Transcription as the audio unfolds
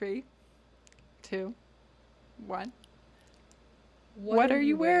3, 2, 1. What are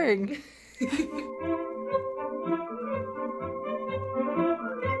you wearing?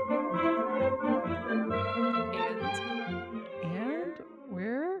 And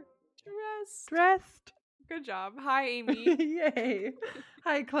we're dressed. Good job. Hi, Amy. Yay.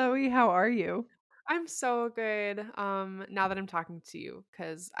 Hi, Chloe. How are you? I'm so good. Now that I'm talking to you,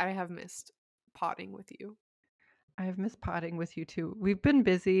 because I have missed potting with you. I've missed potting with you too. We've been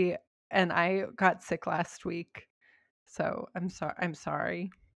busy and I got sick last week. So I'm sorry. I'm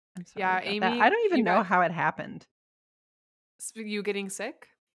sorry Yeah, about that. Amy, I don't even know how it happened. you getting sick?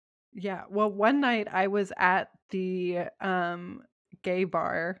 Yeah. Well, one night I was at the gay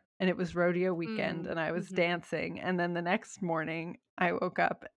bar and it was rodeo weekend and I was Mm-hmm. dancing, and then the next morning I woke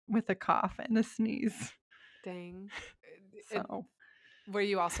up with a cough and a sneeze. Dang. So Were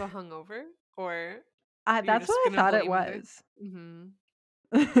you also hungover, or you're that's just what I gonna thought it blame the? was.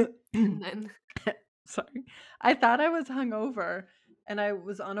 Mm-hmm. And then, Sorry. I thought I was hungover, and I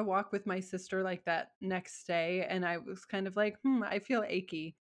was on a walk with my sister like that next day, and I was kind of like, I feel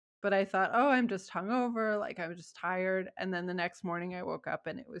achy. But I thought, oh, I'm just hungover, like I was just tired. And then the next morning I woke up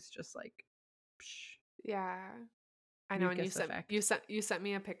and it was just like, psh, yeah. I know, and mucus effect. you sent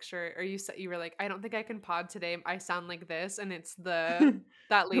me a picture, or you were like, I don't think I can pod today. I sound like this, and it's that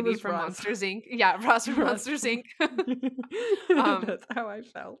It lady was from Ross. Monsters Inc. Yeah, Ross from Ross. Monsters Inc. um, That's how I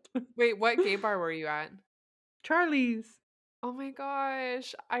felt. wait, what gay bar were you at? Charlie's. Oh my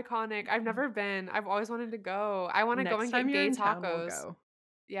gosh, iconic! I've never been. I've always wanted to go. I want to go Next and time get you're gay in town, we'll tacos. go.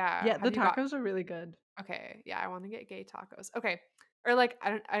 Yeah, Yeah, the have you got? tacos are really good. Okay, yeah, I want to get gay tacos. Okay, or like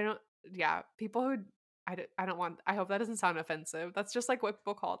I don't. Yeah, people who I don't want. I hope that doesn't sound offensive. That's just like what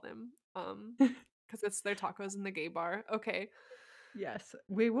people call them. Because it's their tacos in the gay bar. Okay. Yes,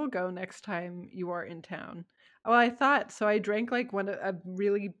 we will go next time you are in town. Well, I thought so. I drank like a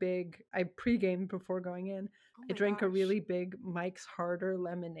really big. I pre-gamed before going in. Oh I my drank a gosh. really big Mike's Harder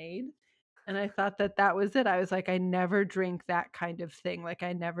lemonade, and I thought that was it. I was like, I never drink that kind of thing. Like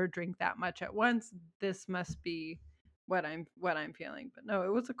I never drink that much at once. This must be what I'm feeling. But no,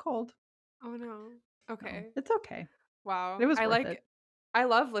 it was a cold. Oh no. So Okay. it's okay. Wow. It was worth it. I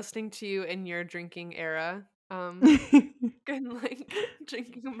love listening to you in your drinking era. And like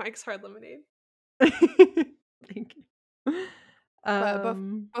drinking Mike's Hard Lemonade. Thank you. But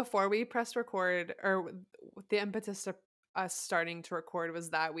Um, before we pressed record, or the impetus to us starting to record was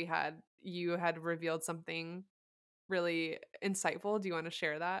that you had revealed something really insightful. Do you want to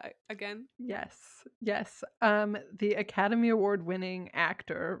share that again? yes, yes. The Academy Award winning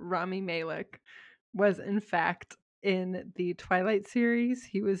actor Rami Malek was in fact in the Twilight series.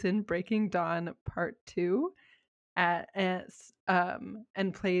 He was in Breaking Dawn Part 2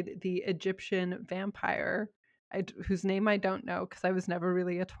 and played the Egyptian vampire, whose name I don't know because I was never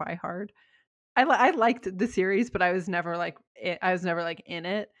really a Twihard. I liked the series, but I was never like in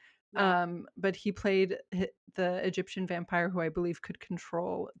it. Yeah. But he played the Egyptian vampire who I believe could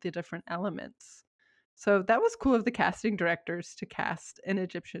control the different elements. So that was cool of the casting directors to cast an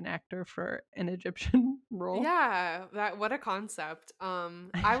Egyptian actor for an Egyptian role. Yeah, that what a concept.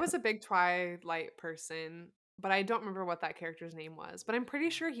 I was a big Twilight person, but I don't remember what that character's name was. But I'm pretty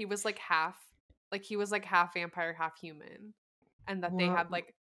sure he was like half vampire, half human, and that they Well, had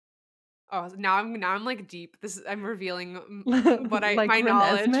like oh now I'm like deep. I'm revealing like my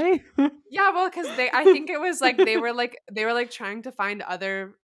knowledge. Renesmee. Yeah, well, because I think it was like they were like trying to find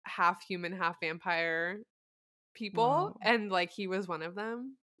other half human, half vampire people, Whoa! and like he was one of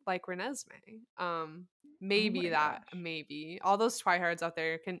them, like Renesmee. Oh my Maybe that, gosh! maybe all those tryhards out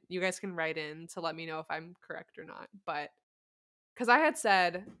there can you guys can write in to let me know if I'm correct or not. But because I had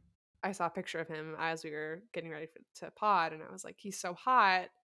said I saw a picture of him as we were getting ready to pod, and I was like, he's so hot.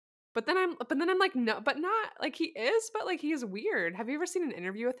 But then I'm like, no, but not like he is, but like he is weird. Have you ever seen an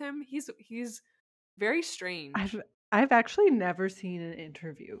interview with him? He's very strange. I've actually never seen an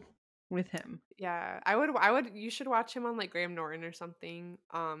interview with him. Yeah, I would you should watch him on like Graham Norton or something.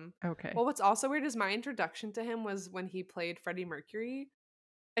 Okay. Well, what's also weird is my introduction to him was when he played Freddie Mercury.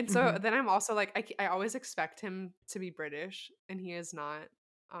 And so Hmm. then I'm also like I always expect him to be British, and he is not.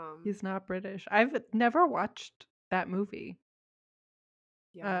 Um He's not British. I've never watched that movie.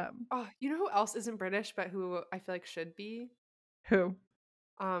 yeah. Um, Oh, you know who else isn't British but who I feel like should be? who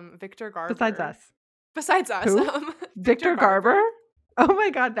Victor besides Garber. us? Besides us, Who? Victor Victor Garber. Garber? Oh my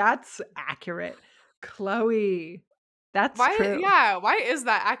god, that's accurate. Chloe, that's true. Why is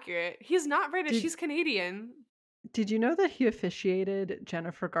that accurate? He's not British, Did he's Canadian. Did you know that he officiated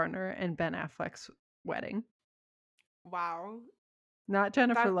Jennifer Garner and Ben Affleck's wedding? Wow. Not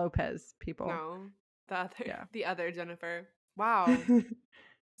Jennifer That Lopez, people. no. The other Yeah. the other Jennifer. Wow.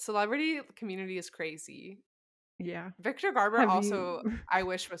 celebrity community is crazy. Yeah. Victor Garber Have also, you I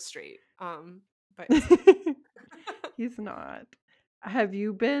wish was straight, but he's not. He's not. Have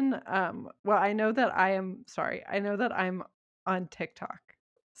you been, well, I know that I'm on TikTok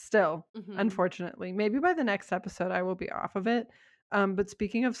still, Mhm. unfortunately. Maybe by the next episode I will be off of it. But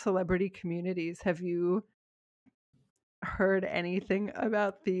speaking of celebrity communities, have you heard anything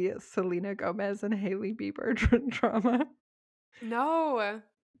about the Selena Gomez and Hailey Bieber drama? No.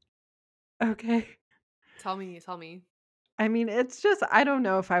 Okay. Tell me. I mean, it's just I don't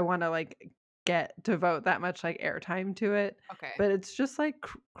know if I wanna, like, get devote that much, like, airtime to it, Okay. but it's just, like,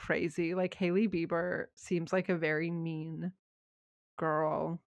 crazy. Like, Hailey Bieber seems like a very mean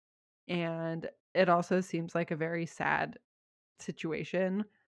girl, and it also seems like a very sad situation.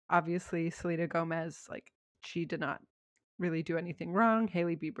 Obviously, Selena Gomez, like, she did not really do anything wrong.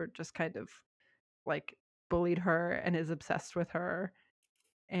 Hailey Bieber just kind of, like, bullied her and is obsessed with her.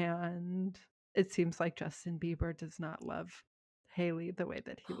 And it seems like Justin Bieber does not love Hailey the way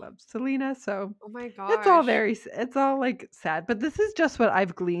that he loves Selena, so Oh my it's all gosh. very it's all, like, sad, but this is just what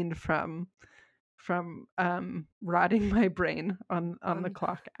I've gleaned rotting my brain on the Um,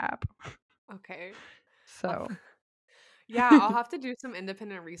 Clock app. okay. Um, So yeah, I'll have to do some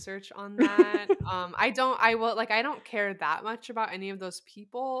independent research on that. I don't care that much about any of those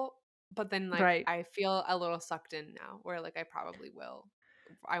people, but then, like, Right, I feel a little sucked in now where, like, I probably will.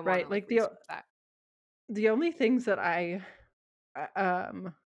 I wanna, right, like, like, research that. the only things that I,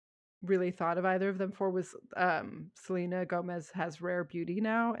 really thought of either of them for was, Selena Gomez has Rare Beauty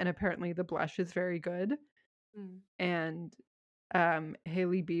now, and apparently the blush is very good, Mm, and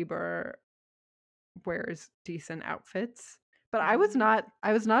Hailey Bieber wears decent outfits. But mhm.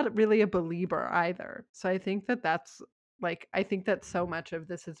 I was not really a believer either. So I think that that's like I think that so much of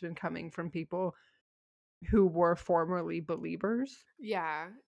this has been coming from people who were formerly believers Yeah,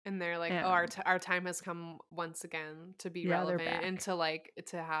 and they're like, "Oh, and our time has come once again to be yeah, they're relevant and back. to, like,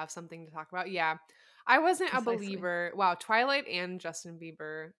 to have something to talk about." Yeah. I wasn't a Precisely. believer. Wow, Twilight and Justin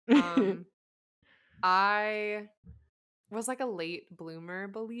Bieber. I was, like, a late bloomer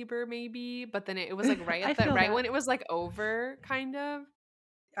believer maybe, but then it was, like, I feel right that. when it was, like, over, kind of,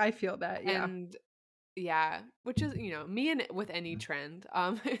 I feel that, yeah. and yeah, which is, me and with any trend,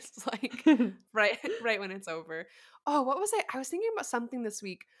 it's like right when it's over. Oh, what was I was thinking about something this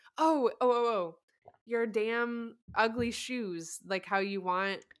week. Oh. Your damn ugly shoes, like how you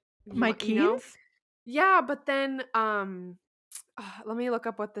My want, Keens? Yeah, but then let me look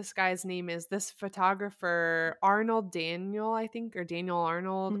up what this guy's name is. This photographer, Arnold Daniel, I think, or Daniel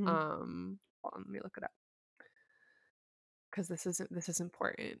Arnold. Mhm. Hold on, let me look it up because this is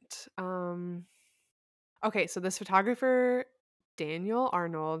important. Okay, so this photographer, Daniel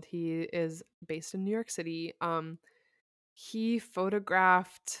Arnold, he is based in New York City. He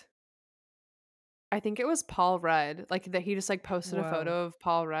photographed, I think it was Paul Rudd, like that he just like posted a Whoa. photo of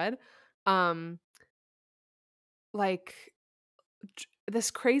Paul Rudd. Um, like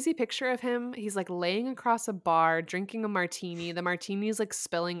this crazy picture of him. He's like laying across a bar, drinking a martini. The martini's like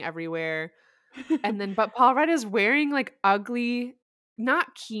spilling everywhere. And then, but Paul Rudd is wearing like ugly,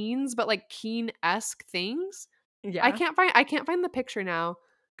 not Keens, but like Keen-esque things. Yeah. I can't find the picture now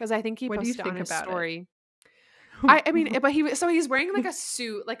because I think he What do you posted it on think his about it? story. I mean, but he's wearing like a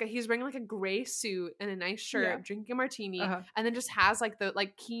suit, he's wearing like a gray suit and a nice Yeah. shirt, drinking a martini, Uh-huh. and then just has like the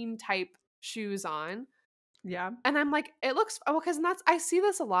like keen type shoes on. Yeah. And I'm like, it looks because that's I see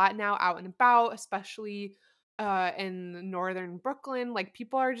this a lot now out and about, especially in northern Brooklyn. Like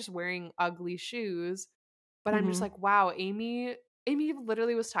people are just wearing ugly shoes. But I'm just Mhm. like, wow, Amy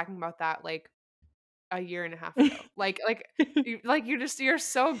literally was talking about that like a year and a half ago. You're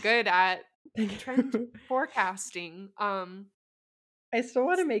so good at Thank trend you. forecasting. I still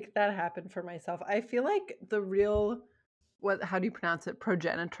wanna make that happen for myself. I feel like the real what how do you pronounce it?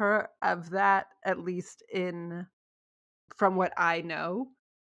 Progenitor of that, at least in from what I know,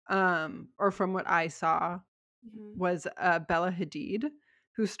 or from what I saw, Mhm, was, Bella Hadid,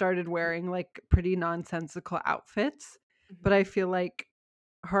 who started wearing, like, pretty nonsensical outfits, but I mhm, feel like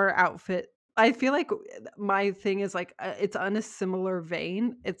her outfit I feel like my thing is, like, it's on a similar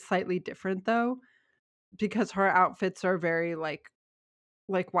vein, it's slightly different, though, because her outfits are very, like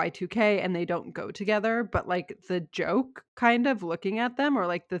Y2K and they don't go together, but, like, the joke kind of looking at them or,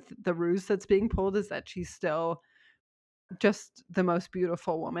 like, the ruse that's being pulled is that she's still just the most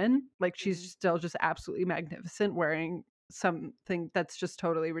beautiful woman. Like, she's mhm, still just absolutely magnificent wearing something that's just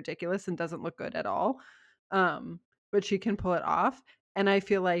totally ridiculous and doesn't look good at all. But she can pull it off, and I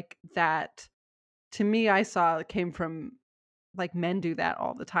feel like that to me, I saw it came from like men do that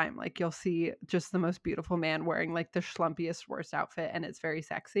all the time. Like you'll see just the most beautiful man wearing like the schlumpiest worst outfit and it's very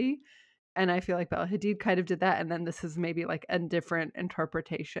sexy. And I feel like Bella Hadid kind of did that. And then this is maybe like a different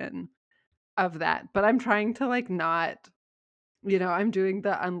interpretation of that. But I'm trying to like not, I'm doing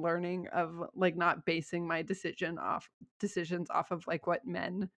the unlearning of like not basing my decisions off of like what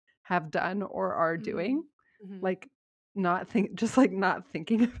men have done or are doing. Mhm. Mhm. Like not think just like not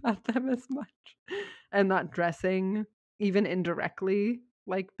thinking about them as much and not dressing even indirectly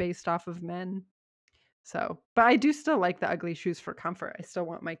like based off of men. So, but I do still like the ugly shoes for comfort. I still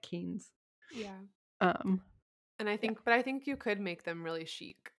want my Keens. Yeah. Um, And yeah. I think you could make them really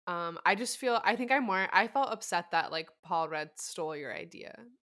chic. I just feel I felt upset that like Paul Rudd stole your idea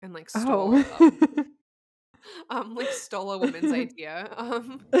and like Oh. like stole a woman's idea.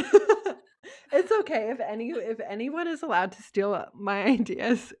 It's okay if anyone is allowed to steal my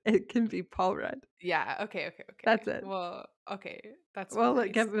ideas, it can be Paul Rudd. Yeah, okay, okay, That's okay. it. Well, okay, that's Well,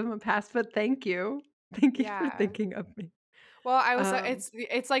 nice. give him a pass, but thank you. Thank you for Yeah. thinking of me. Well, I was Um,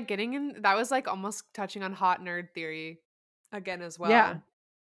 it's like getting in that was like almost touching on hot nerd theory again as yeah. well.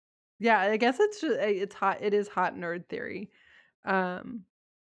 Yeah, I guess it's hot it is hot nerd theory. Um,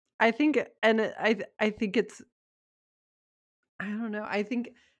 I think I think it's I don't know. I think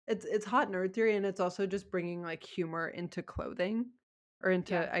it's hot nerd theory, and it's also just bringing like humor into clothing, or Yeah.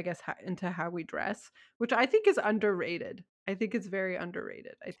 into I guess into how we dress, which I think is underrated. I think it's very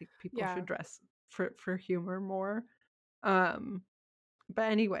underrated. I think people Yeah. should dress for humor more. Um, but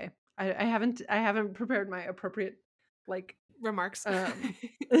anyway, I haven't prepared my appropriate like Remarks.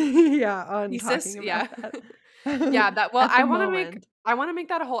 yeah on Thesis, talking about yeah. that Yeah, that well, at the moment. I wanna make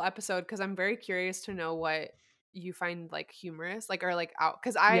that a whole episode because 'cause I'm very curious to know what you find, like, humorous, like, or, like, out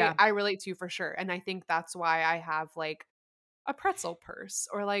because Yeah. I relate to you for sure, and I think that's why I have, like, a pretzel purse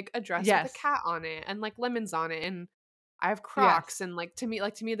or, like, a dress with a Yes. cat on it and, like, lemons on it, and I have Crocs, Yes. and, like, to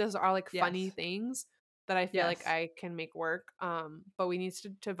me, those are, like, funny Yes. things that I feel like Yes. I can make work, but we need to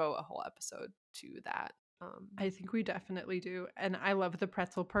devote a whole episode to that. I think we definitely do. And I love the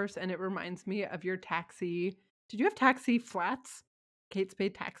pretzel purse, and it reminds me of your taxi. Did you have taxi flats? Kate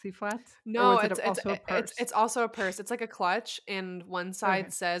Spade taxi flats? Or No, was it also a purse? it's also a purse. It's like a clutch, and one side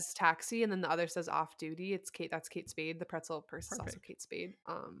Okay, says taxi, and then the other says off duty. It's Kate. That's Kate Spade. The pretzel purse is also perfect. Kate Spade.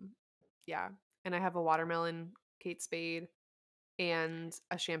 Yeah, and I have a watermelon Kate Spade and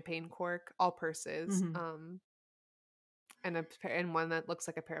a champagne cork, all purses. Mhm. And one that looks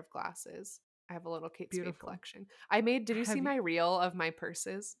like a pair of glasses. I have a little Kate Spade Beautiful. collection. I made. Did you see Have you my reel of my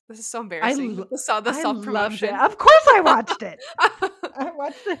purses? This is so I embarrassing. lo The I self loved it. promotion. Of course I watched it. I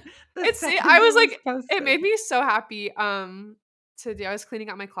watched it the I second it was was like it posted. made me so happy, to do I was cleaning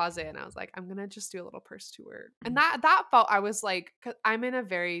out my closet and I was like, "I'm gonna just do a little purse tour." And Mm, that felt I was like 'cause I'm in a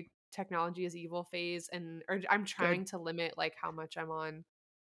very technology is evil phase and or I'm good. trying to limit, like, how much I'm on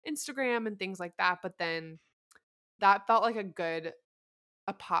Instagram and things like that, but then that felt like a good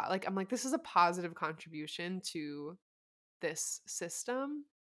like, I'm like, "This is a positive contribution to this system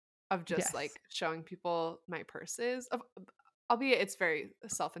of just, Yes. like, showing people my purses." Of albeit it's very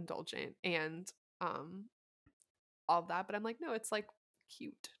self-indulgent and, um all of that, but I'm like, "No, it's, like,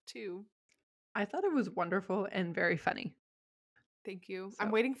 cute too." I thought it was wonderful and very funny. Thank you. I'm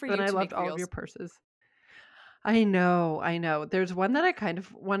So waiting for and you I to loved make all of your reels. purses. I know, I know. There's one that I kind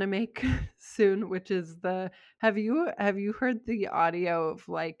of wanna make soon, which is the have you heard the audio of,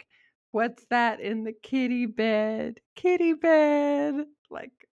 like, "What's that in the kitty bed? Kitty bed."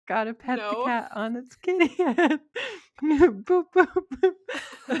 Like, "Gotta pet the No. cat on its kitty head." Boop, boop,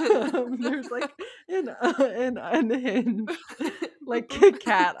 boop. There's, like, an unhinged, like,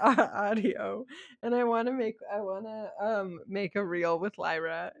 cat audio, and I wanna make a reel with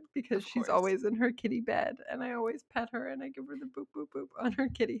Lyra because Of she's course. always in her kitty bed, and I always pet her, and I give her the boop, boop, boop on her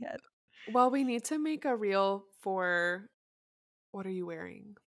kitty head. Well, we need to make a reel for what are you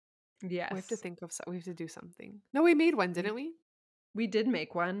wearing? We have to Yes. think of we have to do something. No, we made one, We didn't we? we did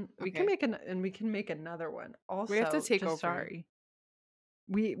make one. Okay. We can make another one. We have to Also, take just over. sorry.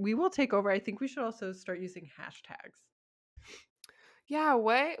 We will take over. I think we should also start using hashtags. Yeah,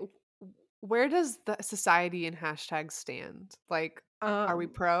 where does the society and hashtags stand? Like, are we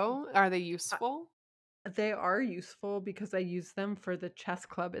Um, pro? Are they uh, useful? they are useful because I use them for the chess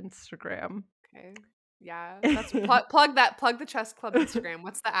club Instagram. Okay. Yeah, that's plug the chess club Instagram.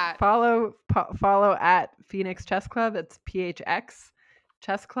 What's the at? Follow at Phoenix Chess Club. It's PHX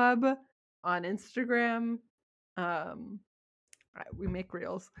Chess Club on Instagram. Um, we make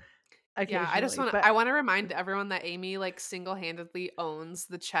reels Yeah, occasionally, but I wanna remind everyone that Amy, like, single-handedly owns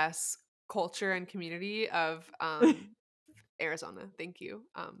the chess culture and community of, Arizona. Thank you.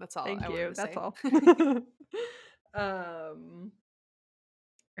 That's all thank I wanted you. to That's say. all. Um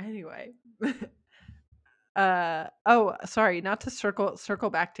anyway. Oh, sorry, not to circle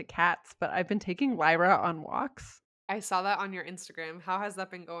back to cats, but I've been taking Lyra on walks. I saw that on your Instagram. How has that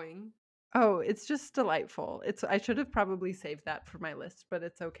been going? Oh, it's just delightful. It's I should have probably saved that for my list, but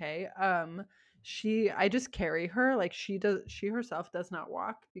it's okay. I just carry her, like she herself does not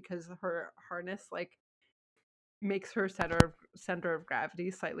walk because her harness like makes her center of gravity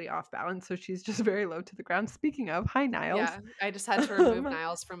slightly off balance, so she's just very low to the ground. Speaking of, hi Niles. Yeah, I just had to remove Um,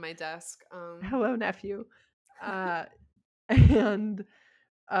 Niles from my desk. hello nephew. Uh and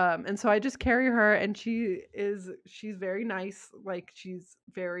and so I just carry her, and she's very nice, like she's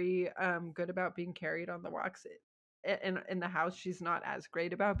very good about being carried on the walks. In the house she's not as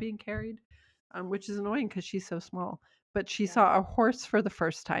great about being carried, which is annoying because she's so small, but she Yeah. saw a horse for the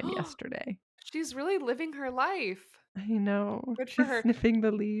first time yesterday. She's really living her life. I know, Good for she's her. sniffing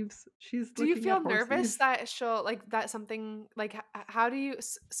the leaves, she's Do you looking at feel nervous horsies. that she'll like that something like how do you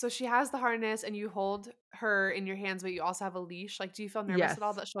so she has the harness and you hold her in your hands but you also have a leash? Like do you feel nervous at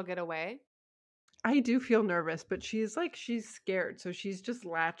all Yes, that she'll get away? I do feel nervous, but she's scared, so she's just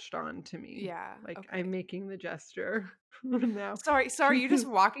latched on to me. Yeah, Like I'm okay. making the gesture now. So are She's you just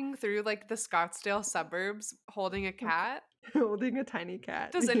walking through like the Scottsdale suburbs holding a cat? holding a tiny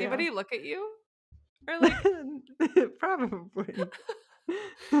cat. Does Yeah. anybody look at you? Or like Probably.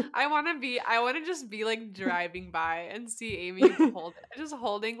 I wanna just be, like, driving by and see Amy just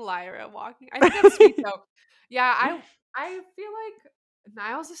holding Lyra walking. I think that's sweet, though. Yeah, I feel like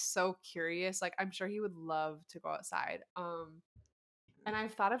Niles is so curious, like, I'm sure he would love to go outside, and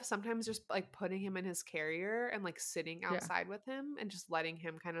I've thought of sometimes just, like, putting him in his carrier and, like, sitting Yeah. outside with him and just letting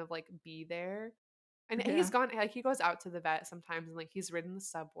him kind of, like, be there, and Yeah. he goes out to the vet sometimes, and, like, he's ridden the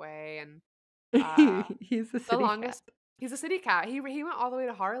subway and, uh He's a the city cat. longest he's a city cat. He went all the way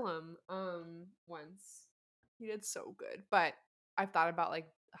to Harlem, once. He did so good, but I've thought about, like,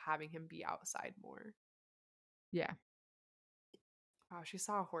 having him be outside more. Yeah. Wow, she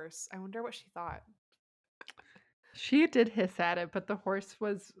saw a horse. I wonder what she thought. She did hiss at it, but the horse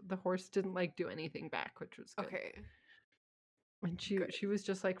didn't like do anything back, which was good. Okay, And she good. was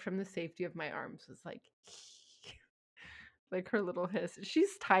just like from the safety of my arms was like her little hiss.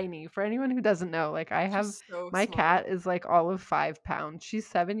 She's tiny. For anyone who doesn't know, like I have She's so my cat small. is like all of 5 pounds. She's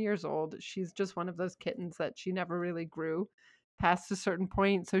 7 years old. She's just one of those kittens that she never really grew past a certain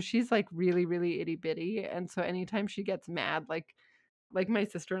point. So she's like really, really itty bitty. And so anytime she gets mad, like my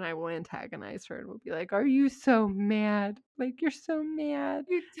sister and I will antagonize her and we'll be like, "Are you so mad? Like you're so mad.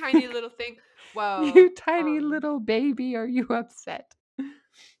 You tiny little thing. You Well, tiny little baby, are you upset?"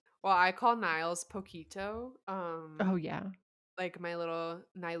 I call Niles Poquito, Oh yeah. like my little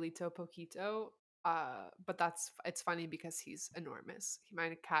Nilito Poquito, but it's funny because he's enormous.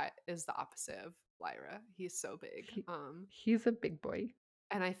 My cat is the opposite of Lyra. He's so big. He, he's a big boy.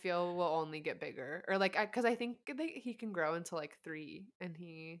 And I feel will only get bigger, or like, because I think he can grow into like 3, and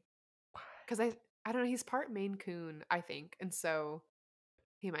because I don't know, he's part Maine Coon, I think, and so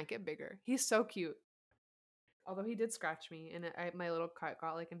he might get bigger. He's so cute. Although he did scratch me, and my little cut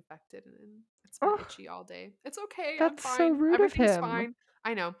got like infected, and it's been Oh, itchy all day. It's okay. I'm that's so fine. rude of Everything's him. fine.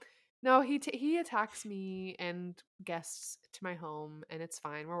 I know. No, he attacks me and guests to my home, and it's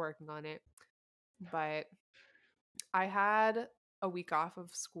fine. We're working on it. But I had a week off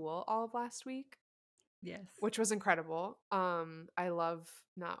of school all of last week, Yes. which was incredible. I love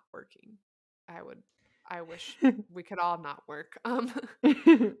not working. I would I wish we could all not work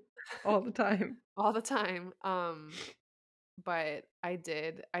All the time. all the time. But I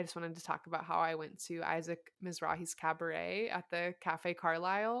did. I just wanted to talk about how I went to Isaac Mizrahi's cabaret at the Cafe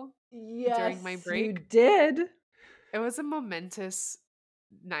Carlyle during my Yes, you break. did. It was a momentous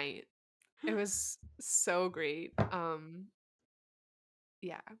night. It was so great.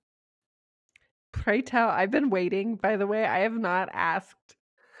 Yeah. Pray tell, I've been waiting. By the way, I have not asked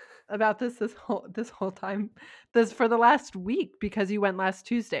about this whole time. This for the last week because you went last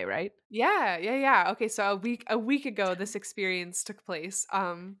Tuesday, right? Yeah, yeah, yeah. Okay, so a week ago this experience took place.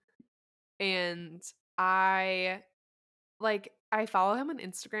 And I I follow him on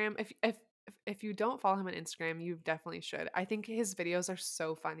Instagram. If you don't follow him on Instagram, you definitely should. I think his videos are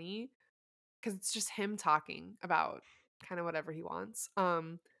so funny because it's just him talking about kind of whatever he wants.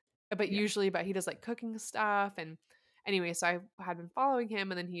 But Yeah. usually, but he does like cooking stuff. And anyway, so I had been following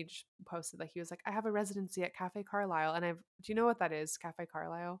him, and then he just posted like he was like, I have a residency at Cafe Carlyle, and do you know what that is? Cafe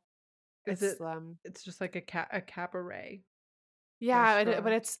Carlyle. Is It's it it's just like a cabaret Yeah,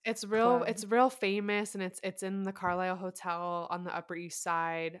 but restaurant it's club. real famous, and it's in the Carlisle Hotel on the Upper East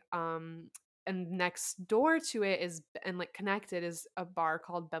Side. and next door to it is, and like connected, is a bar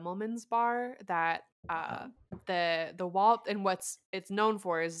called Bemmelman's Bar that Oh. the wall, and what's it's known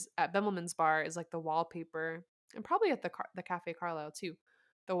for is at Bemmelman's Bar is like the wallpaper, and probably at the Cafe Carlyle too.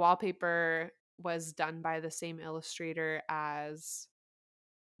 The wallpaper was done by the same illustrator as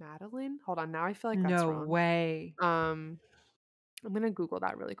Madeline. Hold on, now I feel like that's No wrong. way. Um I'm gonna Google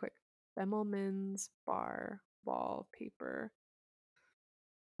that really quick. Bemmelman's Bar wallpaper.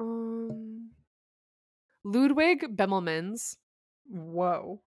 Um Ludwig Bemmelman's.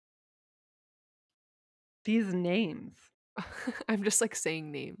 Whoa. These names. I'm just like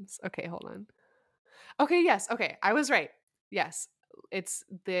saying names. Okay, hold on. Okay, yes. Okay, I was right. Yes, it's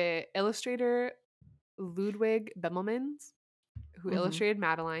the illustrator Ludwig Bemmelmans who Mhm. illustrated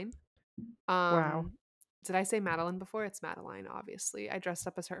Madeline. Wow. Um, did I say Madeline before? It's Madeline, obviously. I dressed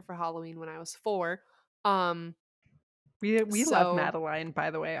up as her for Halloween when I was 4. Um, We love so Madeline,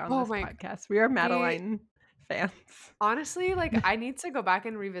 by the way, on oh this my, podcast. We are we Madeline fans. honestly, like, I need to go back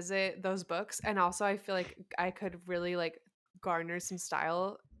and revisit those books, and also I feel like I could really, like, garner some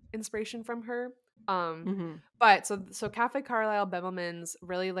style inspiration from her. Um, Mhm. but so Cafe Carlyle, Bemelman's,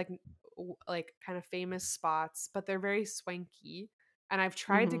 really, like, like, kind of famous spots, but they're very swanky, and I've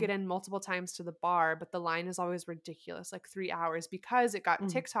tried to get Mhm. in multiple times to the bar, but the line is always ridiculous, like 3 hours, because it got Mhm.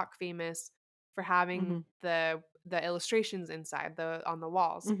 TikTok famous for having Mhm. the illustrations inside the on the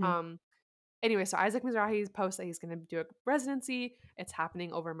walls. Mhm. Anyway, so Isaac Mizrahi posts that he's going to do a residency. It's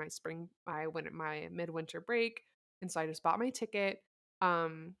happening over my midwinter break, and so I just bought my ticket.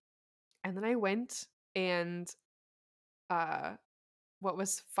 Um, and then I went, and uh, what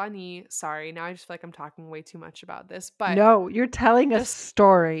was funny? Sorry, now I just feel like I'm talking way too much about this, but No, you're telling a just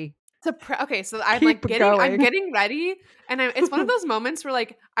story. okay, so I'm like Keep I'm going. getting ready, and it's one of those moments where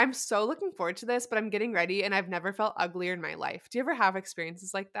like I'm so looking forward to this, but I'm getting ready, and I've never felt uglier in my life. Do you ever have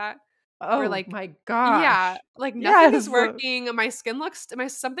experiences like that? Where Oh like my yeah, gosh. like nothing is Yes. working, my skin looks my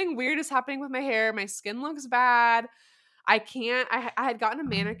something weird is happening with my hair, my skin looks bad. I can't I had gotten a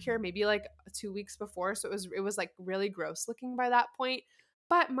manicure maybe like 2 weeks before, so it was like really gross looking by that point.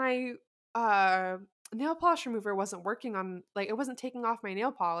 But my uh nail polish remover wasn't working on, like, it wasn't taking off my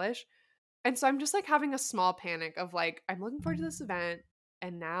nail polish. And so I'm just like having a small panic of like, I'm looking forward to this event,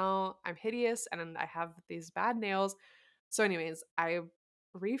 and now I'm hideous and I have these bad nails. So, anyways, I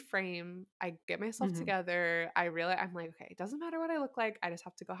reframe, I get myself Mhm. together. I realize I'm like, okay, it doesn't matter what I look like. I just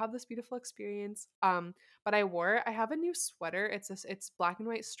have to go have this beautiful experience. But I have a new sweater. It's black and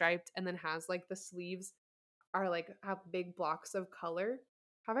white striped, and then has like the sleeves are like have big blocks of color.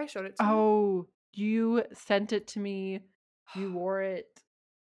 Have I showed it to you? Oh, you sent it to me. You wore it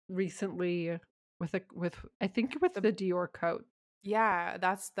recently with I think with The the Dior coat, Yeah,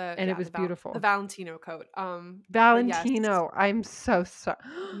 that's and it was the beautiful. Valentino coat. But yes. Valentino, I'm so sorry.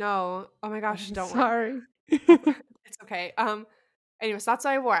 No. Oh my gosh, I'm don't worry. sorry. It's okay. Anyways, that's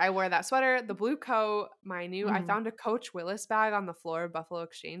what I wore. I wore that sweater, the blue coat, I Mhm. found a Coach Willis bag on the floor of Buffalo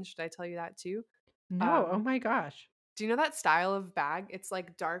Exchange. Did I tell you that too? No, oh Um, my gosh. do you know that style of bag? It's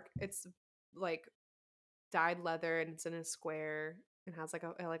like dark, it's like dyed leather, and it's in a square and has like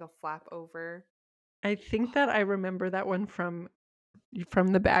a flap over. I think that I remember that one from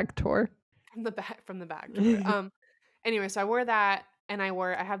the bag tour. From the back tour. Anyway, so I wore that, and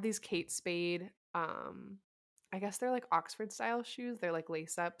I have these Kate Spade, I guess they're like Oxford style shoes. They're like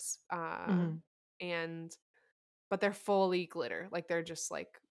lace ups. Mhm. And but they're fully glitter. Like they're just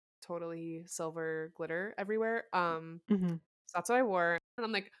like totally silver glitter everywhere. Mhm. So that's what I wore. And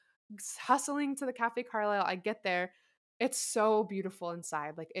I'm like hustling to the Cafe Carlyle. I get there. It's so beautiful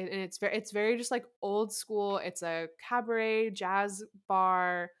inside. Like and it's very just like old school. It's a cabaret jazz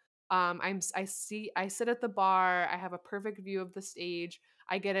bar. I sit at the bar. I have a perfect view of the stage.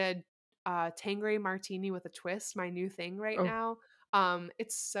 I get a Tangray martini with a twist, my new thing right Oh, now.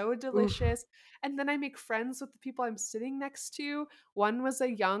 It's so oof. delicious. And then I make friends with the people I'm sitting next to. One was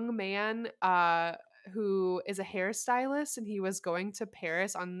a young man who is a hairstylist, and he was going to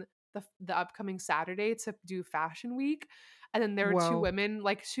Paris on the upcoming Saturday to do Fashion Week. And then there were two Whoa. women,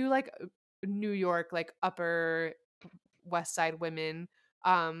 like two like New York, like Upper West Side women,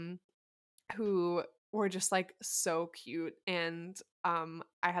 um, who were just like so cute, and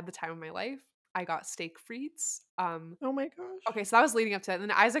I had the time of my life. I got steak frites. Oh my gosh. Okay, so that was leading up to it. And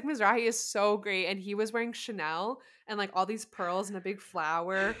then Isaac Mizrahi is so great, and he was wearing Chanel and like all these pearls and a big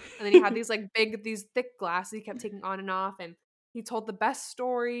flower. And then he had these thick glasses he kept taking on and off, and he told the best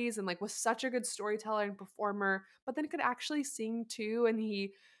stories and like was such a good storyteller and performer, but then could actually sing too. And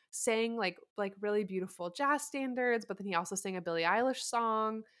he sang like really beautiful jazz standards, but then he also sang a Billie Eilish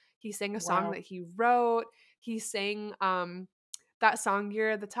song. He sang a song that Wow. he wrote. He sang that song,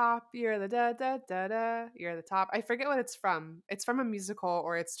 "You're the top, you're the da da da da, you're the top." I forget what it's from. It's from a musical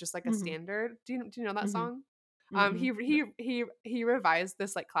or it's just like a Mhm. standard. Do you know that Mhm. song? Mm-mm. No. He revised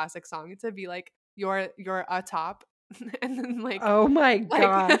this like classic song to be like you're a top, and then Oh my like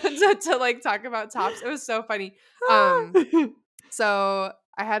gosh. to like talk about tops. It was so funny. Um, so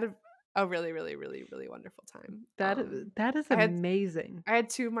I had a really really really really wonderful time. That is I had amazing. I had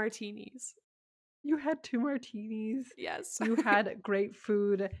 2 martinis. You had 2 martinis. Yes. You had great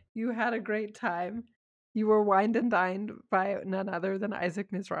food. You had a great time. You were wined and dined by none other than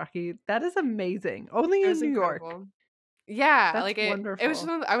Isaac Mizrahi. That is amazing. Only It in was New York. incredible. Yeah, That's like it was just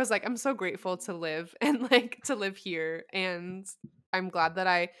wonderful. I was like, I'm so grateful to live and like to live here. And I'm glad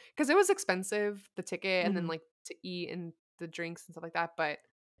that because it was expensive, the ticket and then Mhm. like to eat and the drinks and stuff like that. But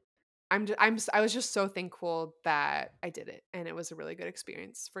I was just so thankful that I did it. And it was a really good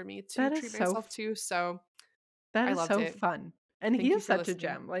experience for me to That is treat so myself to. So that I is loved so it. fun. And he Thank you is for such a listening.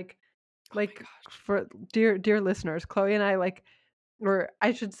 gem. Oh my Like gosh. for dear listeners, Chloe and I like or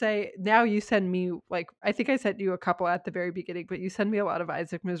I should say now you send me like I think I sent you a couple at the very beginning, but you send me a lot of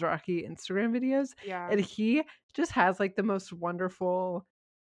Isaac Mizrahi Instagram videos Yeah. and he just has like the most wonderful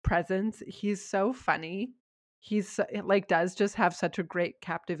presence. He's so funny. Like does just have such a great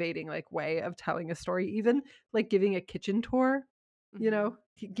captivating like way of telling a story even like giving a kitchen tour, Hmm.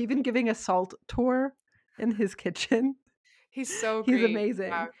 even giving a salt tour in his kitchen. He's so He's great. Yeah.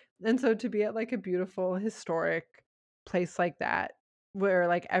 amazing. And so to be at like a beautiful historic place like that where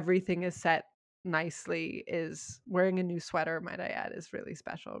like everything is set nicely is wearing a new sweater, might I add, is really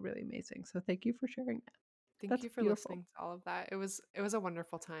special, really amazing. So thank you for sharing that. Thank That's you for beautiful. listening to all of that. It was a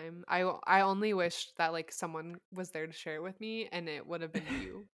wonderful time. I only wished that like someone was there to share it with me and it would have been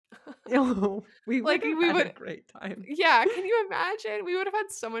you. Oh, we would Like have we had a would great time. yeah, can you imagine? We would have had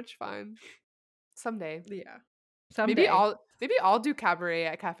so much fun someday. Yeah. Maybe Someday. I'll do cabaret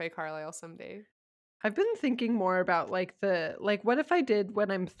at Cafe Carlyle someday. I've been thinking more about like what if I did when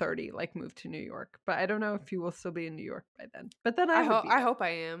I'm 30, like move to New York? But I don't know if you will still be in New York by then. But then I would be I there. hope I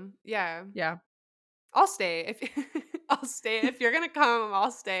am. Yeah. Yeah. I'll stay if I'll stay if you're going to come,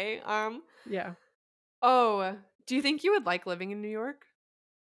 I'll stay. Yeah. Oh, do you think you would like living in New York?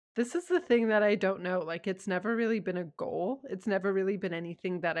 This is the thing that I don't know. Like, it's never really been a goal. It's never really been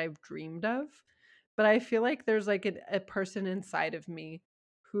anything that I've dreamed of. But I feel like there's like a person inside of me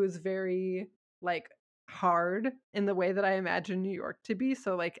who is very like hard in the way that I imagine New York to be.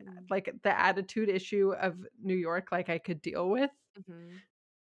 So Mm. like the attitude issue of New York, like I could deal with. Mhm.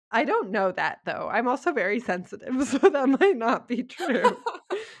 I don't know that though. I'm also very sensitive, so that might not be true.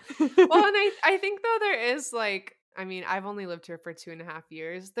 Well, and I think though there is like I mean, I've only lived here for 2.5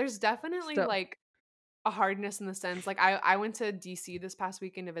 years. There's definitely Still. like a hardness in the sense like I went to DC this past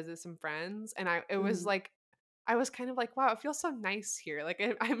weekend to visit some friends and it was Mhm. like I was kind of like, wow, it feels so nice here. Like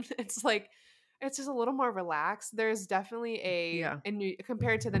I'm it's like it's just a little more relaxed. There's definitely Yeah.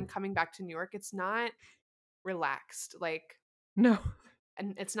 compared to then coming back to New York, it's not relaxed. Like No.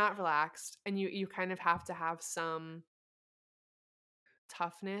 and it's not relaxed and you kind of have to have some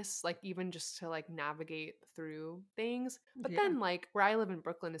toughness, like even just to like navigate through things. But Yeah. then like where I live in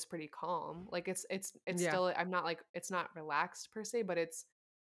Brooklyn is pretty calm. Like it's Yeah. still I'm not like it's not relaxed per se, but it's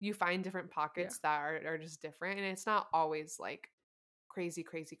you find different Yeah. pockets that are just different and it's not always like crazy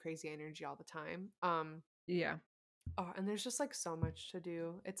crazy crazy energy all the time. Yeah. Oh, and there's just like so much to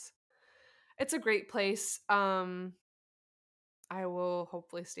do. It's a great place. I will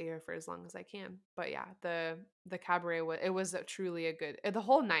hopefully stay here for as long as I can. But yeah, the cabaret was it was truly a good the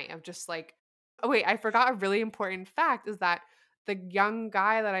whole night of just like oh wait, I forgot a really important fact is that the young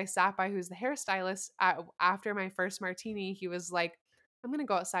guy that I sat by who's the hairstylist after my first martini, he was like, "I'm gonna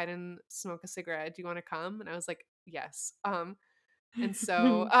go outside and smoke a cigarette. Do you want to come?" And I was like, "Yes." And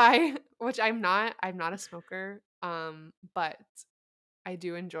so I which I'm not a smoker, but I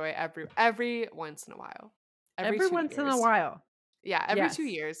do enjoy every once in a while. Every Every 2 once in a years. while. Yeah, every 2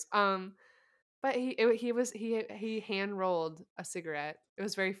 Yes. years. But he hand rolled a cigarette. It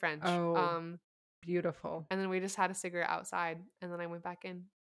was very French. Oh, beautiful. And then we just had a cigarette outside, and then I went back in,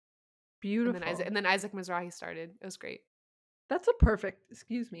 Beautiful. And then Isaac Mizrahi started. It was great. That's a perfect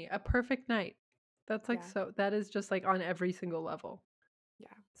excuse me, a perfect night. That's like Yeah, so that is just like on every single level.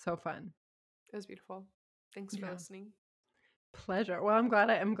 yeah, So fun. it was beautiful. Thanks for Yeah. listening. Pleasure. Well, I'm glad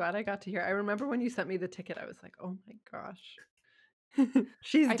I got to hear. I remember when you sent me the ticket, I was like, "Oh my gosh."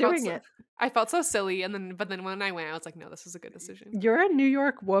 She's I felt doing so, it. I felt so silly, and then but then when I went, I was like, no, this is a good decision. You're a New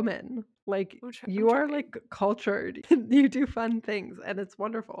York woman. Like I'm you are trying. like cultured. You do fun things and it's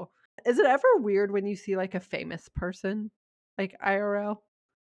wonderful. Is it ever weird when you see like a famous person like IRL?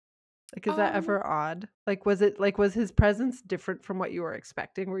 Like, is that Um, ever odd? Like, was his presence different from what you were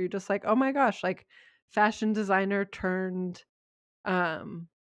expecting? Were you just like, "Oh my gosh, like, fashion designer turned, um,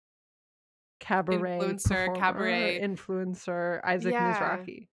 cabaret influencer, performer, cabaret. influencer, Isaac Yeah.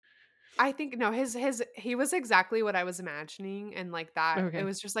 Mizrahi?" I think no, his he was exactly what I was imagining, and like that it Okay.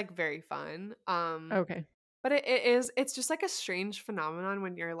 was just like very fun. Okay. But it's just like a strange phenomenon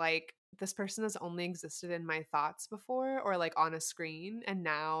when you're like, this person has only existed in my thoughts before or like on a screen, and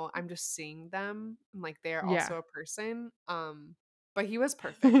now I'm just seeing them and like they're Yeah. also a person. But he was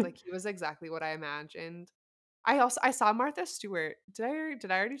perfect. Like he was exactly what I imagined. I saw Martha Stewart. Did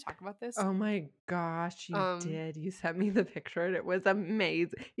I already talk about this? Oh my gosh, you Um did. You sent me the picture and it was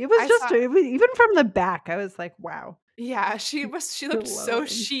amazing. It was I just saw it was even from the back, I was like, "Wow, Yeah, she looked so glowing."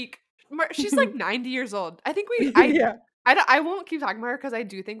 chic. She's like 90 years old. I think Yeah. I won't keep talking about her because I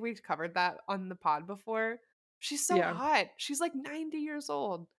do think we've covered that on the pod before. She's so Yeah. hot. She's like 90 years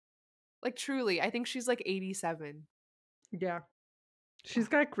old. Like truly, I think she's like 87. Yeah. She's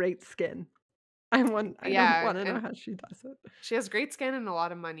Ugh. got great skin. I don't Yeah, wanna know and how she does she has great skin and a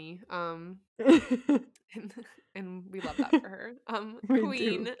lot of money. it. And, and we love that for her. We do.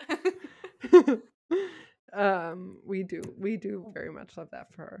 Queen. We do very much love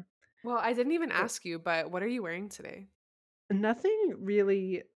that for her. Well, I didn't even Uh, ask you, but what are you wearing today? Nothing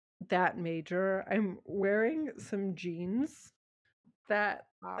really that major. I'm wearing some jeans that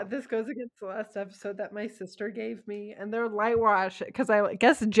Wow. this goes against the last episode that my sister gave me, and they're light wash because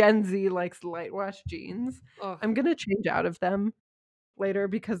guess Gen Z likes light wash jeans. Ugh. I'm gonna change out of them later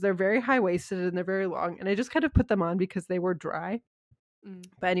because they're very high waisted and they're very long, and I just kind of put them on because they were dry. Mm.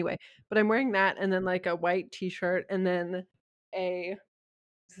 But anyway, but I'm wearing that and then like a white t-shirt and then a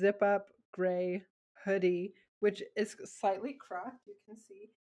zip up gray hoodie, which is slightly cropped, you can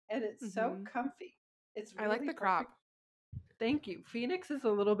see, and it's so Hmm. comfy. It's I like really the perfect. crop. Thank you. Phoenix is a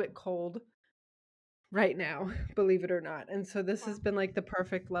little bit cold right now, believe it or not. And so this has Wow. been like the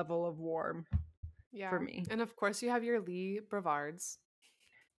perfect level of warm for Yeah. me. And of course you have your Lee Brevards.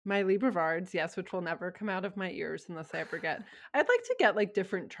 My Libra Vards, yes, which will never come out of my ears unless I ever get. I'd like to get like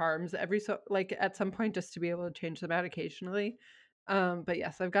different charms every so like at some point just to be able to change them out occasionally. But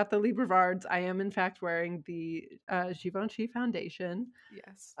yes, I've got the Libra Vards. I am in fact wearing the Givenchy foundation.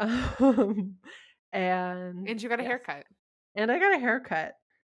 Yes. Um, and And you got a yes, haircut. and I got a haircut.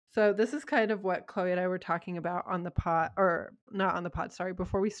 So this is kind of what Chloe and I were talking about on the pod, or not on the pod, sorry,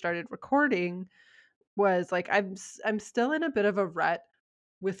 before we started recording. Was like I'm still in a bit of a rut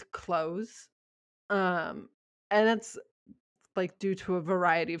with clothes. Um, and it's like due to a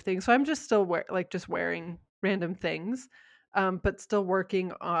variety of things. So I'm just still just wearing random things, but still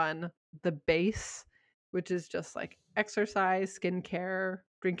working on the base, which is just like exercise, skincare,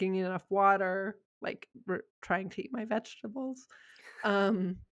 drinking enough water, like trying to eat my vegetables,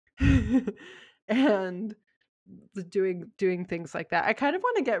 um, and doing things like that. I kind of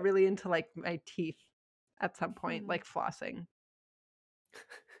want to get really into like my teeth at some point, Hmm. like flossing.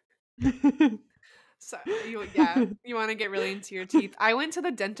 So you want to get really into your teeth. I went to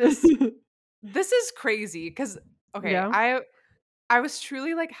the dentist. This is crazy because okay, Yeah. I was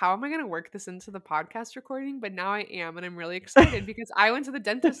truly like, how am I going to work this into the podcast recording? But now I am, and I'm really excited because I went to the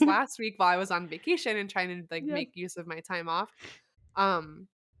dentist last week while I was on vacation and trying to like Yeah. make use of my time off. Um,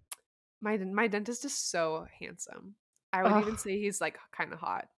 my dentist is so handsome. I would even Oh, say he's like kind of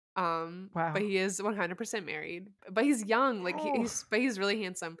hot. But wow. he is 100% married. But he's young, like Oh. he's really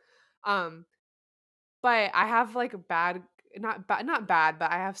handsome. Um, but I have like not bad,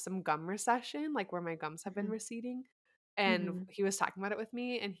 but I have some gum recession, like where my gums have been Mhm, receding. And mhm. he was talking about it with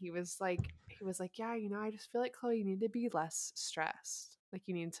me, and he was like, yeah, I just feel like Chloe, you need to be less stressed. Like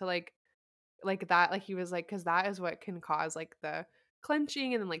you need to like that. Like he was like, because that is what can cause like the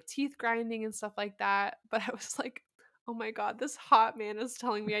clenching and then like teeth grinding and stuff like that. But I was like, oh my god, this hot man is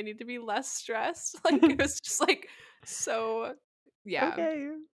telling me I need to be less stressed. Like it was just like so, yeah.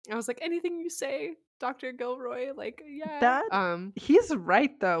 Okay. I was like, anything you say, Dr. Gilroy, like, yeah. That he's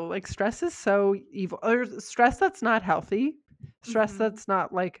right though. Like stress is so evil. Or stress that's not healthy. Stress Mhm. that's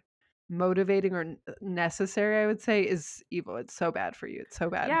not like motivating or necessary, I would say, is evil. It's so bad for you. It's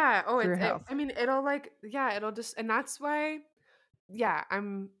so bad Yeah. Oh, for your health. I mean, it'll like, yeah, it'll just, and that's why, yeah,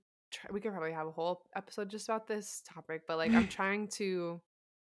 we could probably have a whole episode just about this topic, but like, I'm trying to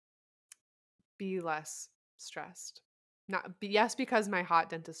be less stressed. Not, yes, because my hot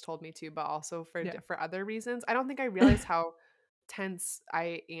dentist told me to, but also Yeah. for other reasons. I don't think I realize how tense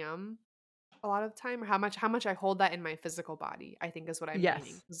I am a lot of the time, or how much I hold that in my physical body, I think is what I'm meaning.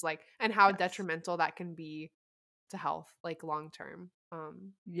 Yes. Is like, and how Yes. detrimental that can be to health, like long term.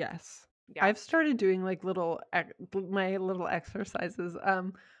 Yes. Yeah. I've started doing like my little exercises.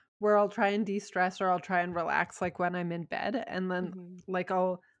 where I'll try and de-stress or I'll try and relax like when I'm in bed, and then Mhm. like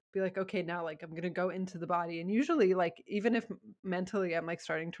I'll be like, okay, now like I'm gonna go into the body. And usually, like even if mentally I'm like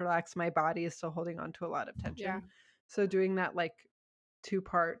starting to relax, my body is still holding on to a lot of Yeah. tension. So doing that like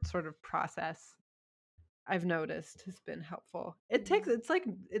two-part sort of process, I've noticed has been helpful. It takes Mhm.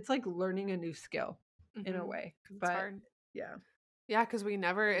 it's like learning a new skill in a Mhm. way. 'Cause it's But hard. yeah. Yeah, because we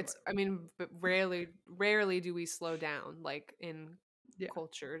never Anyway. it's I mean, but rarely do we slow down, like, in Yeah.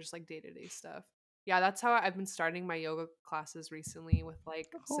 culture, just, like, day-to-day stuff. Yeah, that's how I've been starting my yoga classes recently with,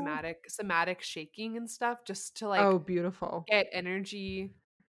 like, Oh. somatic shaking and stuff just to, Oh, like, beautiful. get energy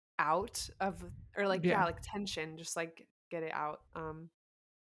out of or, like, Yeah. yeah, like, tension, just, like, get it out,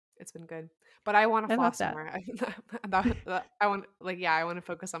 it's been good. But I wanna I love floss that. more. I want like, yeah, I wanna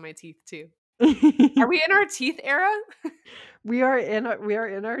focus on my teeth too. Are we in our teeth era? We are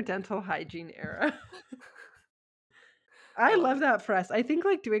in our dental hygiene era. I I love love it. that for us. I think,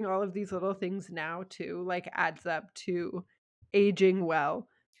 like, doing all of these little things now too, like, adds up to aging well,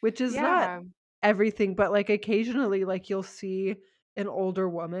 which is not Yeah. everything, but, like, occasionally, like, you'll see an older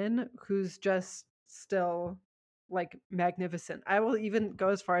woman who's just still, like, magnificent. I will even go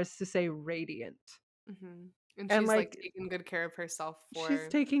as far as to say radiant. Mhm. And And, she's, like, like, taking good care of herself she's for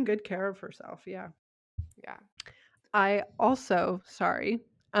taking good care of herself, yeah. yeah. I also sorry,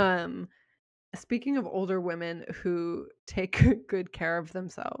 um speaking of older women who take good care of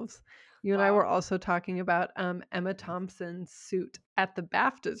themselves, you and I were Wow. also talking about, Emma Thompson's suit at the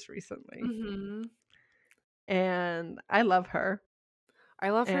BAFTAs recently, Mhm. and I love her, I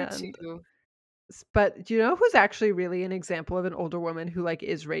love her and too. but do you know who's actually really an example of an older woman who, like,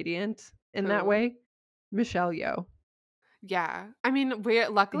 is radiant in that Who? way? Michelle Yeoh. Yeah. I mean, we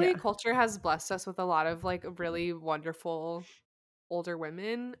luckily, Yeah, culture has blessed us with a lot of, like, really wonderful older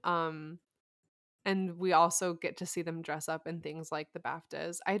women, and we also get to see them dress up in things like the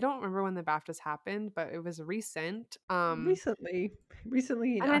BAFTAs. I don't remember when the BAFTAs happened, but it was recent,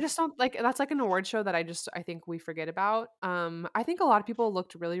 recently and I enough. just don't like that's like an award show that I think we forget about. I think a lot of people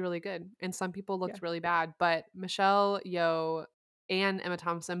looked really, really good, and some people Yeah, looked really bad, but Michelle Yeoh and Emma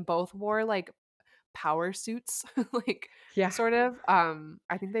Thompson both wore, like, power suits, like, yeah. sort of.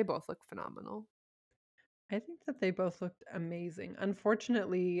 I think they both look phenomenal. I think that they both looked amazing.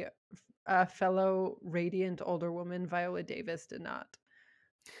 Unfortunately, a fellow radiant older woman, Viola Davis, did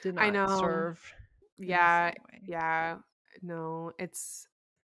I not know. serve in the Yeah, same way. yeah. No, it's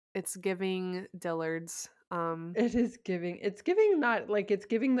giving Dillard's. It's giving not like it's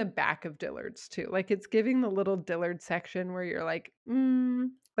giving the back of Dillard's too. Like it's giving the little Dillard section where you're like,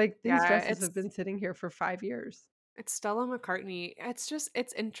 like these Yeah, dresses have been sitting here for 5 years. it's Stella McCartney. It's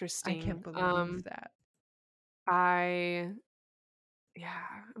I can't interesting. believe that. I yeah,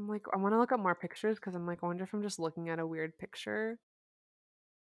 I'm like, I wanna look up more pictures because 'cause I'm like, I wonder if I'm just looking at a weird picture.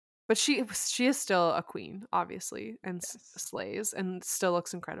 But she is still a queen, obviously, and Yes. slays and still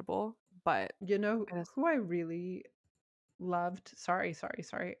looks incredible, but You know I just who I really loved? Sorry.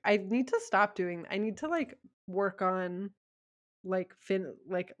 I need to stop doing I need to like work on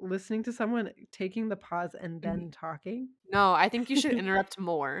like listening to someone, taking the pause and mhm. then talking. No, I think you should interrupt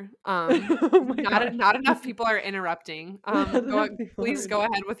more. Oh my god. Not enough people are interrupting. Not Go enough people are please go in.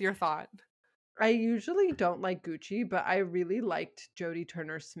 ahead with your thought. I usually don't like Gucci, but I really liked Jodie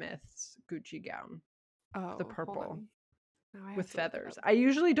Turner-Smith's Gucci gown, the Oh, hold purple on. Now I with have to look it feathers. up. I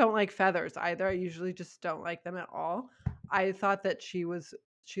usually don't like feathers either. I usually just don't like them at all. I thought that she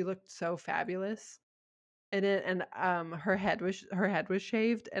looked so fabulous in it, and her head was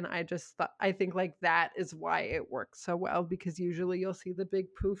shaved, and I just thought I think like that is why it works so well, because usually you'll see the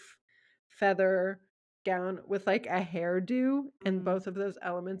big poof feather gown with like a hairdo, and Mhm. both of those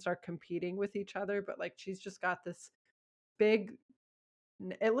elements are competing with each other, but like she's just got this big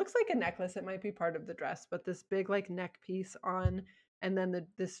it looks like a necklace, it might be part of the dress, but this big like neck piece on, and then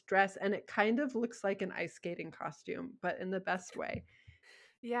this dress, and it kind of looks like an ice skating costume, but in the best way.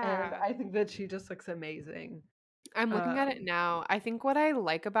 And Yeah. I think that she just looks amazing. I'm looking at it Um, now. I think what I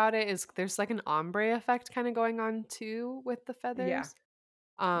like about it is there's, like, an ombre effect kinda going on too with the yeah, feathers.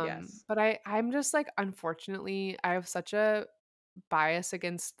 yes. But I'm just, like, unfortunately, I have such a bias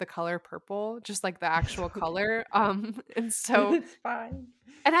against the color purple, just, like, the It's actual okay. color, and so It's fine.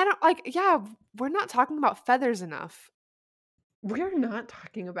 and I don't like yeah, we're not talking about feathers enough. We're not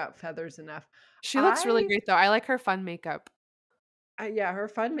talking about feathers enough. She looks really I great, though. I like her fun makeup. yeah, her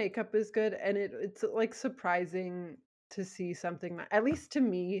fun makeup is good, and it's like surprising to see something at least to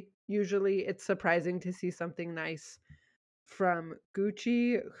me, usually it's surprising to see something nice from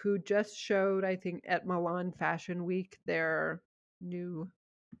Gucci, who just showed, I think, at Milan Fashion Week their new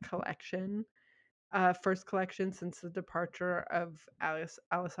collection. first collection since the departure of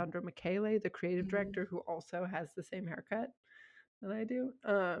Alessandro Michele, the creative Mhm. director, who also has the same haircut that I do.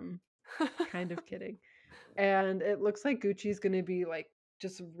 Kind of kidding. And it looks like Gucci's going to be like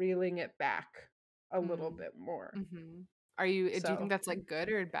just reeling it back a little Mm. bit more. Mhm. Are you do you think So that's, like, good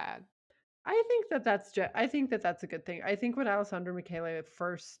or bad? I think that I think that that's a good thing. I think when Alessandro Michele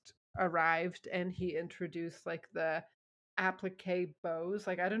first arrived and he introduced like the applique bows,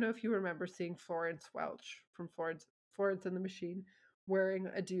 like I don't know if you remember seeing Florence Welch from Florence and the Machine wearing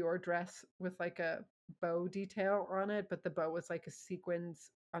a Dior dress with like a bow detail on it, but the bow was like a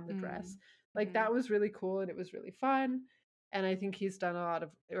sequins on the dress. Mm. Like Mhm. that was really cool and it was really fun. And I think he's done a lot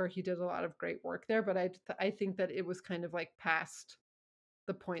of, or he did a lot of great work there. But I think that it was kind of like past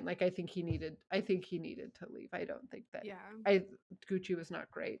the point. Like I think he needed to leave. I don't think that Yeah. I Gucci was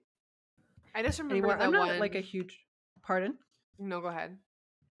not great I just remember anymore. the I'm not like a one. huge pardon. No, go ahead.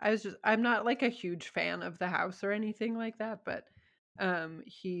 I'm not like a huge fan of the house or anything like that, but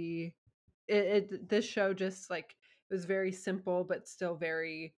he this show just like was very simple but still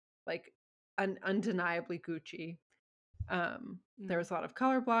very like undeniably Gucci. There Mm. was a lot of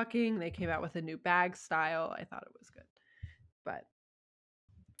color blocking. They came out with a new bag style. I thought it was good. But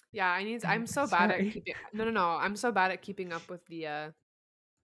Yeah, I'm anyway, so bad at sorry. keeping no, no, no, I'm so bad at keeping up with the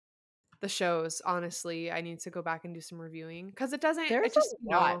shows, honestly. I need to go back and do some reviewing because There's it just, a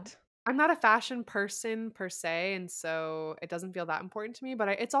lot. I'm not a fashion person per se, and so it doesn't feel that important to me, but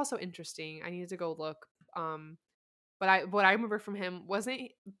it's also interesting. I need to go look. But what I remember from him wasn't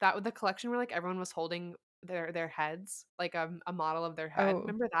that the collection where like everyone was holding their heads, like a model of their head. Oh,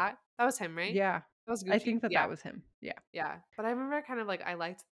 Remember that? That was him, right? yeah. That was I Gucci. think that Yeah, that was him. Yeah. yeah. But I remember kind of like I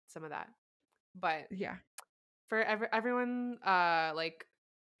liked some of that. But Yeah. for everyone, like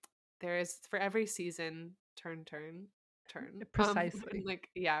there is for every season, turn. Precisely. Like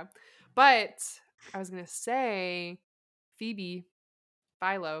yeah. But I was gonna say Phoebe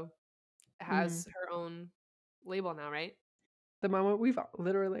Philo Mhm. has her own label now, right? The moment we've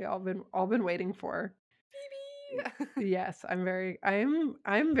literally all been waiting for. Phoebe. Yes, I'm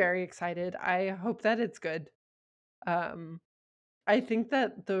very excited. I hope that it's good. Um I think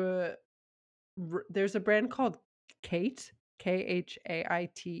that there's a brand called Kate, Khaite, I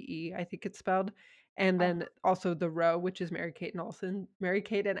think it's spelled, and Oh. then also the Row, which is Mary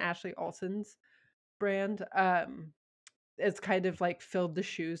Kate and Ashley Olsen's brand. It's kind of like filled the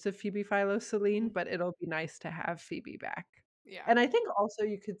shoes of Phoebe Philo Celine, Mhm. but it'll be nice to have Phoebe back. Yeah. And I think also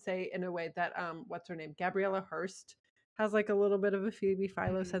you could say in a way that what's her name? Gabriella Hearst has like a little bit of a Phoebe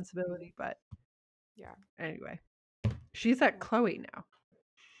Philo Mhm. Mhm. sensibility, but Yeah. anyway. She's at Yeah. Chloe now.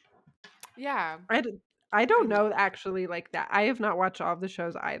 Yeah. I d I I don't know. know actually like that. I have not watched all of the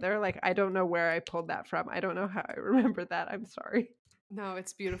shows either. Like I don't know where I pulled that from. I don't know how I remember that. I'm sorry. No,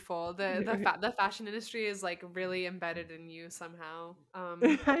 it's beautiful. Anyway. The fashion industry is like really embedded in you somehow.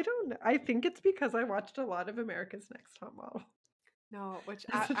 I don't know. I think it's because I watched a lot of America's Next Top Model No, which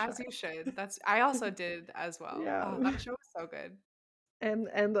as a as you child. should. That's I also did as well. Yeah. Oh, that show was so good.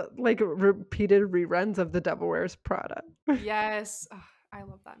 And like repeated reruns of The Devil Wears Prada. Yes, ugh, I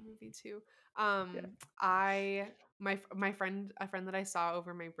love that movie too. Yeah. I my friend a friend that I saw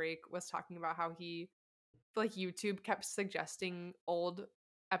over my break was talking about how he like YouTube kept suggesting old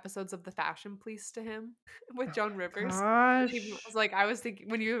episodes of The Fashion Police to him with Oh Joan my Rivers. And he gosh. was like, I was thinking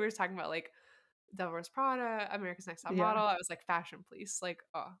when you were talking about like Devil Wears Prada, America's Next Top Yeah. Model, I was like Fashion Police, like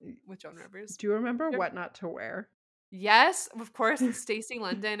oh, with Joan Rivers. Do you remember Yep. What Not to Wear? Yes, of course, with Stacey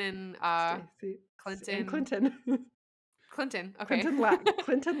London and Stacy and Clinton. Clinton. Clinton, okay.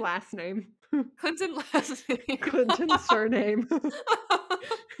 Clinton last name. Clinton last name. Clinton surname.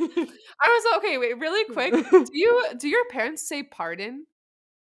 I was okay, wait, really quick. Do your parents say pardon?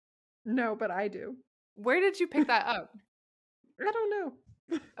 No, but I do. Where did you pick that up? I don't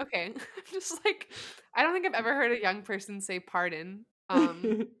know. Okay. I'm just like I don't think I've ever heard a young person say pardon.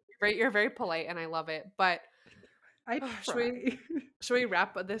 Right, you're very polite and I love it. But I should try. we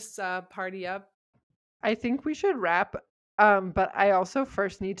wrap this party up? I think we should wrap. But I also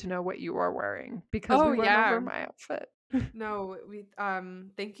first need to know what you are wearing because Oh we went over yeah. my outfit. No, we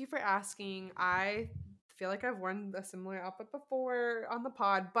thank you for asking. I feel like I've worn a similar outfit before on the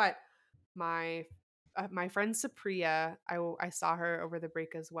pod, but my my friend Supriya, I saw her over the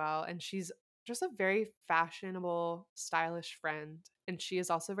break as well, and she's just a very fashionable, stylish friend, and she is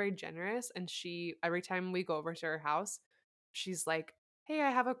also very generous. And she every time we go over to her house, she's like, "Hey, I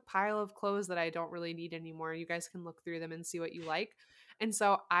have a pile of clothes that I don't really need anymore. You guys can look through them and see what you like." And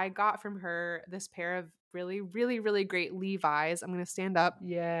so I got from her this pair of really, really, really great Levi's. I'm gonna stand up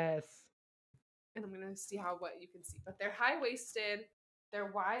Yes. and I'm gonna see how what you can see. But they're high waisted,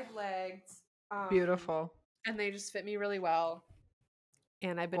 they're wide legged. Um, Beautiful. and they just fit me really well.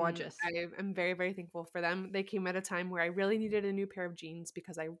 And Gorgeous. I am very, very thankful for them. They came at a time where I really needed a new pair of jeans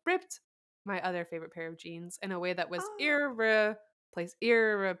because I ripped my other favorite pair of jeans in a way that was Ah, irreparable.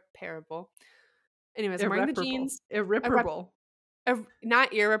 Anyways, I'm wearing the irreparable. jeans. Irreparable.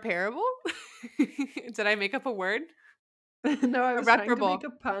 Not irreparable. Did I make up a word? No, I was trying to make Irreparable.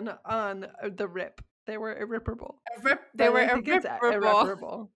 a pun on the rip. They were irreparable. They But were I think it's irreparable.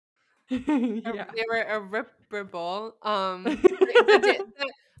 irreparable. Yeah. They were irreparable. The,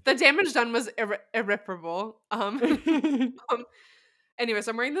 the damage done was irreparable. Um, anyways,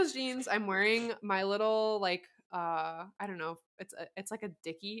 I'm wearing those jeans. I'm wearing my little like I don't know. It's like a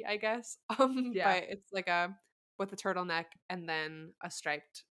dickie, I guess. Yeah. But it's like a with a turtleneck and then a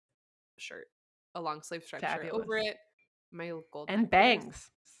striped shirt, a long sleeve striped shirt over Fabulous. it. My gold And necklace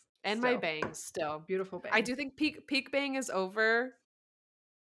bangs. and my Still. bangs. Still, Beautiful I do bangs. think peak bang is over,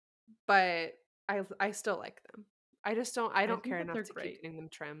 but I still like them. I I don't think care that they're enough to keep great. getting them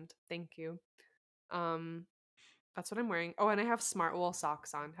trimmed. Thank you. Um, that's what I'm wearing. Oh, and I have smart wool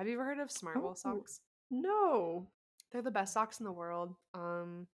socks on. Have you ever heard of smart wool Oh, socks? no. They're the best socks in the world.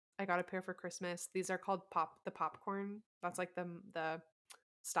 I got a pair for Christmas. These are called the popcorn. That's like the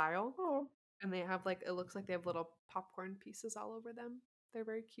style. Oh, And they have like it looks like they have little popcorn pieces all over them. They're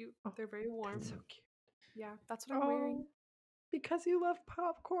very cute. oh, They're very that's warm. so cute. Yeah, that's what I'm wearing. Oh, because you love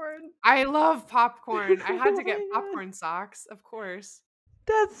popcorn. I love popcorn. I had Oh to get my god. popcorn socks, of course.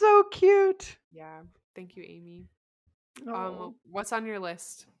 That's so cute. Yeah. Thank you, Amy. Oh. What's on your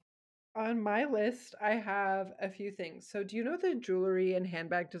list? On my list, I have a few things. So, do you know the jewelry and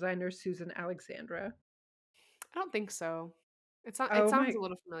handbag designer Susan Alexandra? I don't think so. It Oh sounds my, a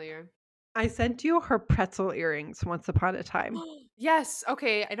little familiar. I sent you her pretzel earrings once upon a time. Yes.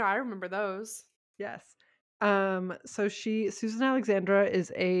 Okay. I know. I remember those. Yes. So Susan Alexandra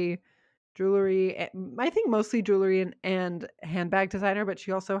is a jewelry, I think mostly jewelry and handbag designer, but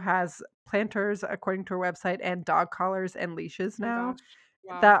she also has planters, according to her website, and dog collars and leashes Oh my now gosh.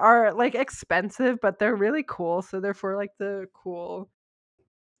 Wow. that are like expensive, but they're really cool. So they're for like the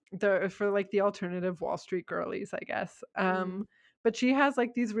alternative Wall Street girlies, I guess. Mm. But she has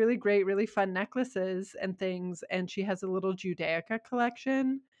like these really great, really fun necklaces and things, and she has a little Judaica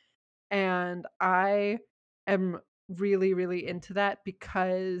collection, and I am really, really into that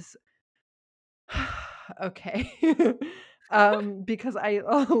because okay. Because a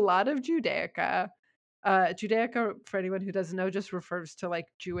lot of Judaica, for anyone who doesn't know, just refers to like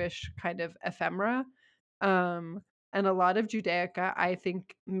Jewish kind of ephemera. Um, and a lot of Judaica, I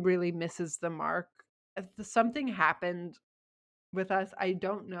think, really misses the mark. Something happened with us. I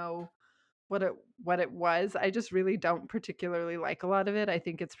don't know what it was. I just really don't particularly like a lot of it. I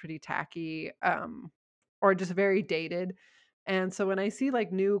think it's pretty tacky, or just very dated. And so when I see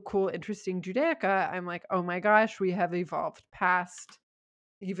like new, cool, interesting Judaica, I'm like, oh my gosh, we have evolved past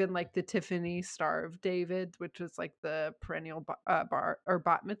even like the Tiffany Star of David, which was like the perennial bar or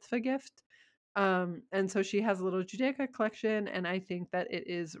bat mitzvah gift. And so she has a little Judaica collection, and I think that it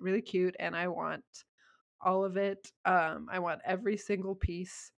is really cute, and I want all of it. I want every single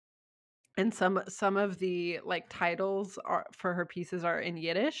piece, and some of the like titles are for her pieces are in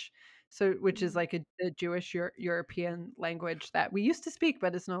Yiddish, so which is Mm. like a Jewish European language that we used to speak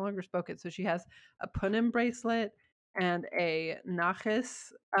but it's no longer spoken. So she has a punim bracelet and a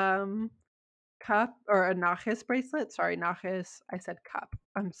nachis cup, or a nachis bracelet. Sorry, nachis. I said cup.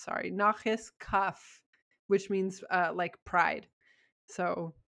 I'm sorry, nachis cuff, which means like pride.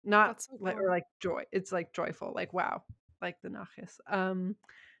 So not That's so like, or cool. like joy. It's like joyful, like wow, like the nachis.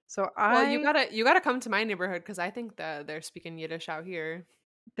 So Well, I you gotta come to my neighborhood because I think that they're speaking Yiddish out here.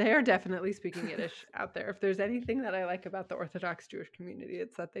 They are definitely speaking Yiddish out there. If there's anything that I like about the Orthodox Jewish community,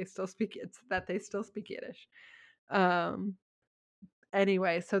 it's that they still speak Yiddish. Um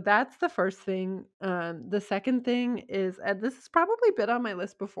anyway, so that's the first thing. The second thing is, and this has probably been on my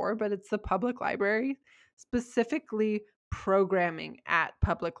list before, but it's the public library, specifically programming at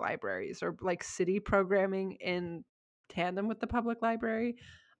public libraries, or like city programming in tandem with the public library.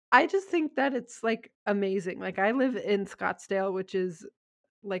 I just think that it's like amazing. Like I live in Scottsdale, which is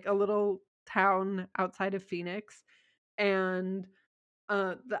like a little town outside of Phoenix, and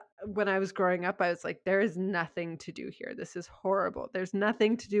when I was growing up, I was like, there is nothing to do here. This is horrible. There's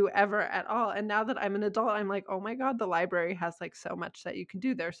nothing to do ever at all. And now that I'm an adult, I'm like, oh my god, the library has like so much that you can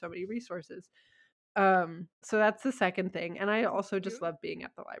do. There are so many resources. So that's the second thing. And I That's also just cute. love being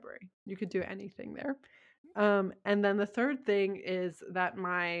at the library. You could do anything there. And then the third thing is that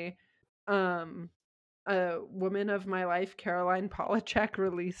my um a woman of my life, Caroline Polachek,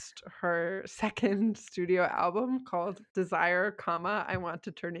 released her second studio album called Desire, I Want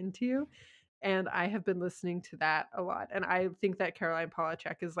to Turn Into You. And I have been listening to that a lot. And I think that Caroline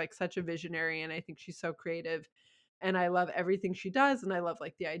Polachek is like such a visionary, and I think she's so creative. And I love everything she does, and I love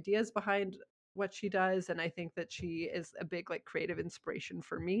like the ideas behind what she does. And I think that she is a big like creative inspiration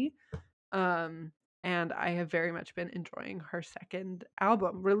for me. Um, and I have very much been enjoying her second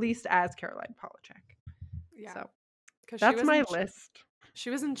album released as Caroline Polachek. Yeah, So because that's my list. she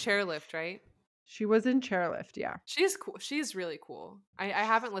was in Chairlift, right? She was in Chairlift, yeah. She's cool. She's really cool. I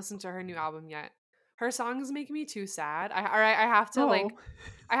haven't listened to her new album yet. Her songs make me too sad. I have to like Oh,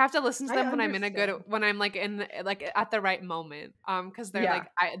 I have to listen to I them when I'm in a good understand. when I'm like in like at the right moment. Because they're Yeah.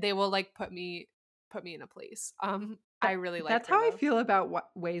 like they will like put me in a place. I really like That's her how I though. feel about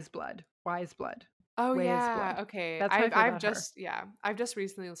Way's Blood. Wise Blood. Oh Way's yeah, Blood. okay. That's how I feel I've about her. just yeah, I've just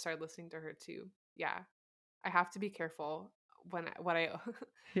recently started listening to her too. Yeah. I have to be careful when what I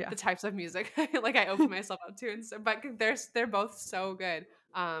Yeah. the types of music like I open myself up to and so but they're both so good.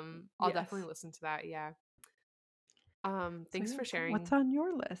 I'll Yes. definitely listen to that. Yeah. So Thanks yeah, for what's sharing. on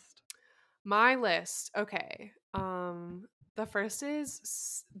your list? My list. Okay. The first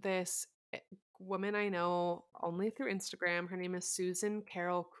is this woman I know only through Instagram. Her name is Susan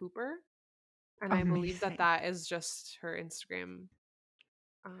Carol Cooper, and I believe that Amazing. that is just her Instagram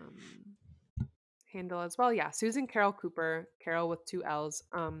um handle as well. Yeah, Susan Carol Cooper, Carol with two L's.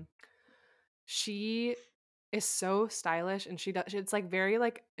 She is so stylish, and she does. It's like very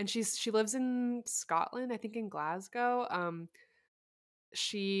like, and she lives in Scotland, I think in Glasgow.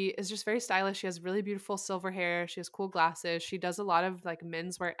 She is just very stylish. She has really beautiful silver hair. She has cool glasses. She does a lot of like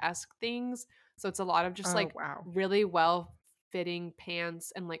menswear esque things. So it's a lot of just Oh like wow. really well fitting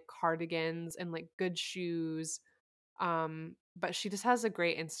pants and like cardigans and like good shoes. But she just has a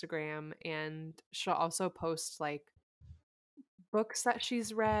great Instagram, and she'll also post like books that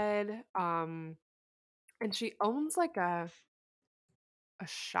she's read. And she owns like a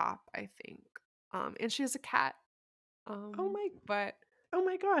shop, I think. And she has a cat. Oh my But oh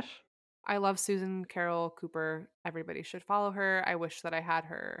my gosh. I love Susan Carol Cooper. Everybody should follow her. I wish that I had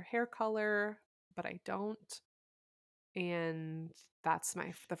her hair color, but I don't. And that's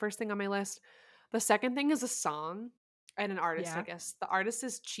the first thing on my list. The second thing is a song and an artist, I Yeah. guess. The artist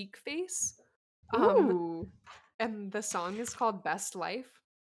is Cheek Face. Um, Ooh. and the song is called Best Life.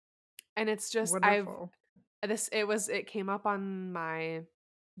 And it's just Wonderful. it came up on my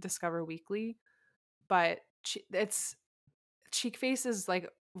Discover Weekly, but it's Cheek Face is like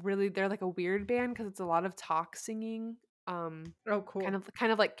really they're like a weird band because it's a lot of talk singing, um, Oh cool.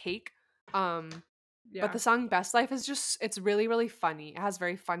 kind of like Cake. Um, but Yeah. the song Best Life is just it's really really funny. It has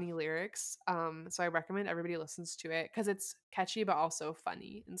very funny lyrics. So I recommend everybody listens to it because it's catchy but also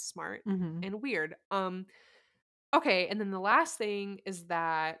funny and smart Mhm. and weird. Okay, and then the last thing is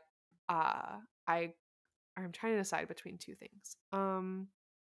that I I'm trying to decide between two things.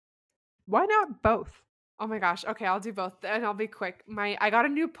 Why not both? Oh my gosh. Okay, I'll do both and I'll be quick. I got a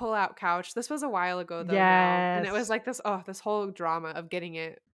new pull-out couch. This was a while ago though now, and it was Yes. like this whole drama of getting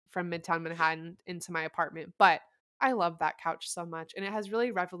it from Midtown Manhattan into my apartment. But I love that couch so much, and it has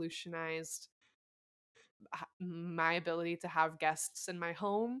really revolutionized my ability to have guests in my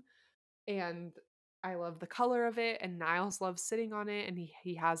home, and I love the color of it, and Niles loves sitting on it, and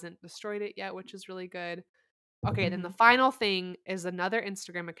he hasn't destroyed it yet, which is really good. Okay, then the Mhm. final thing is another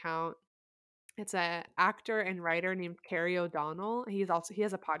Instagram account. It's a actor and writer named Carrie O'Donnell. He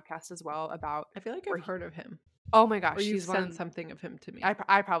has a podcast as well about I feel like where I've he heard of him, oh my or gosh, you've he's one sent of something of him to me.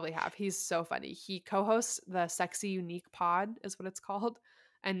 I probably have. He's so funny. He co-hosts the Sexy Unique Pod is what it's called.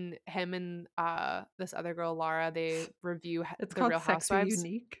 And him and this other girl Laura, they review It's the called Real Sexy Housewives.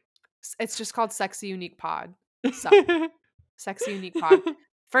 Unique. It's just called Sexy Unique Pod. Sexy Unique Pod.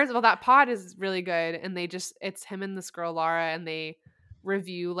 First of all, that pod is really good, and it's him and this girl Laura, and they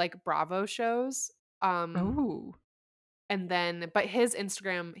review like Bravo shows. Um, Oh. and then but his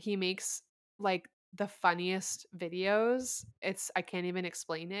Instagram, he makes like the funniest videos. It's I can't even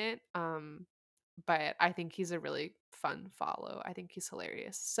explain it. But I think he's a really fun follow. I think he's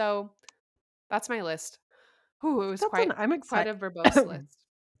hilarious. So that's my list. Whew, it was That's an I'm quite excited. a verbose list.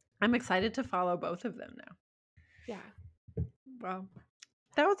 I'm excited to follow both of them now. Yeah. Wow.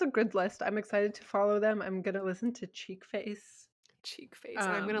 That was a good list. I'm excited to follow them. I'm gonna listen to Cheek Face. Cheek face. And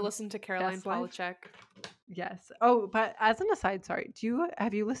I'm gonna listen to Caroline Best Life. Polachek. Yes. Oh, but as an aside, sorry.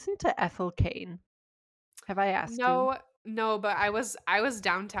 Have you listened to Ethel Kane? Have I asked you? No, no, but I was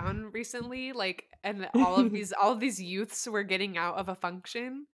downtown recently, like, and all of these youths were getting out of a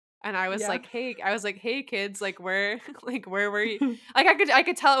function, and Yeah. I was like, hey kids, like where like where were you? Like I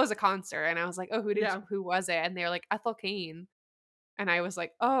could tell it was a concert, and I was like, oh, Yeah. who was it? And they were like Ethel Kane, and I was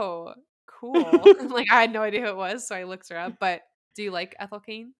like, oh, cool. Like I had no idea who it was, so I looked her up. But do you like Ethel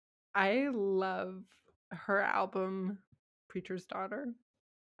Kane? I love her album, Preacher's Daughter.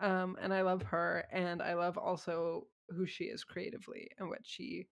 And I love her, and I love also who she is creatively and what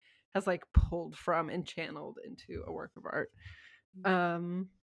she has like pulled from and channeled into a work of art. Um,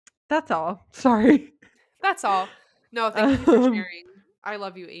 that's all. Sorry. That's all. No, thank you for Um, sharing. I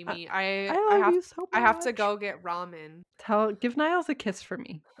love you, I, Amy. I love you so I have to much. go get ramen. Give Niles a kiss for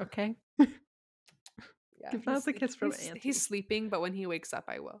me, okay? Yeah, Give Niles a kiss from he's Auntie. sleeping, but when he wakes up,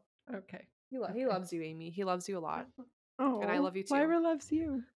 I will. Okay. He Okay. loves you, Amy. He loves you a lot, and I Oh, love you too. Lyra loves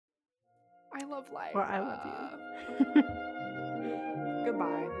you. I love Well, I love you. Lyra.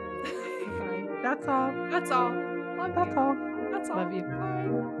 Goodbye. Bye. That's all. That's all. Love That's you. all. That's all. Love you. Bye.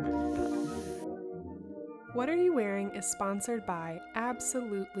 What Are You Wearing is sponsored by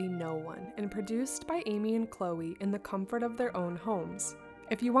absolutely no one and produced by Amy and Chloe in the comfort of their own homes.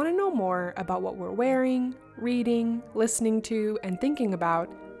 If you want to know more about what we're wearing, reading, listening to, and thinking about,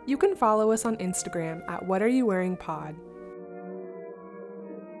 you can follow us on Instagram at What Are You Wearing Pod.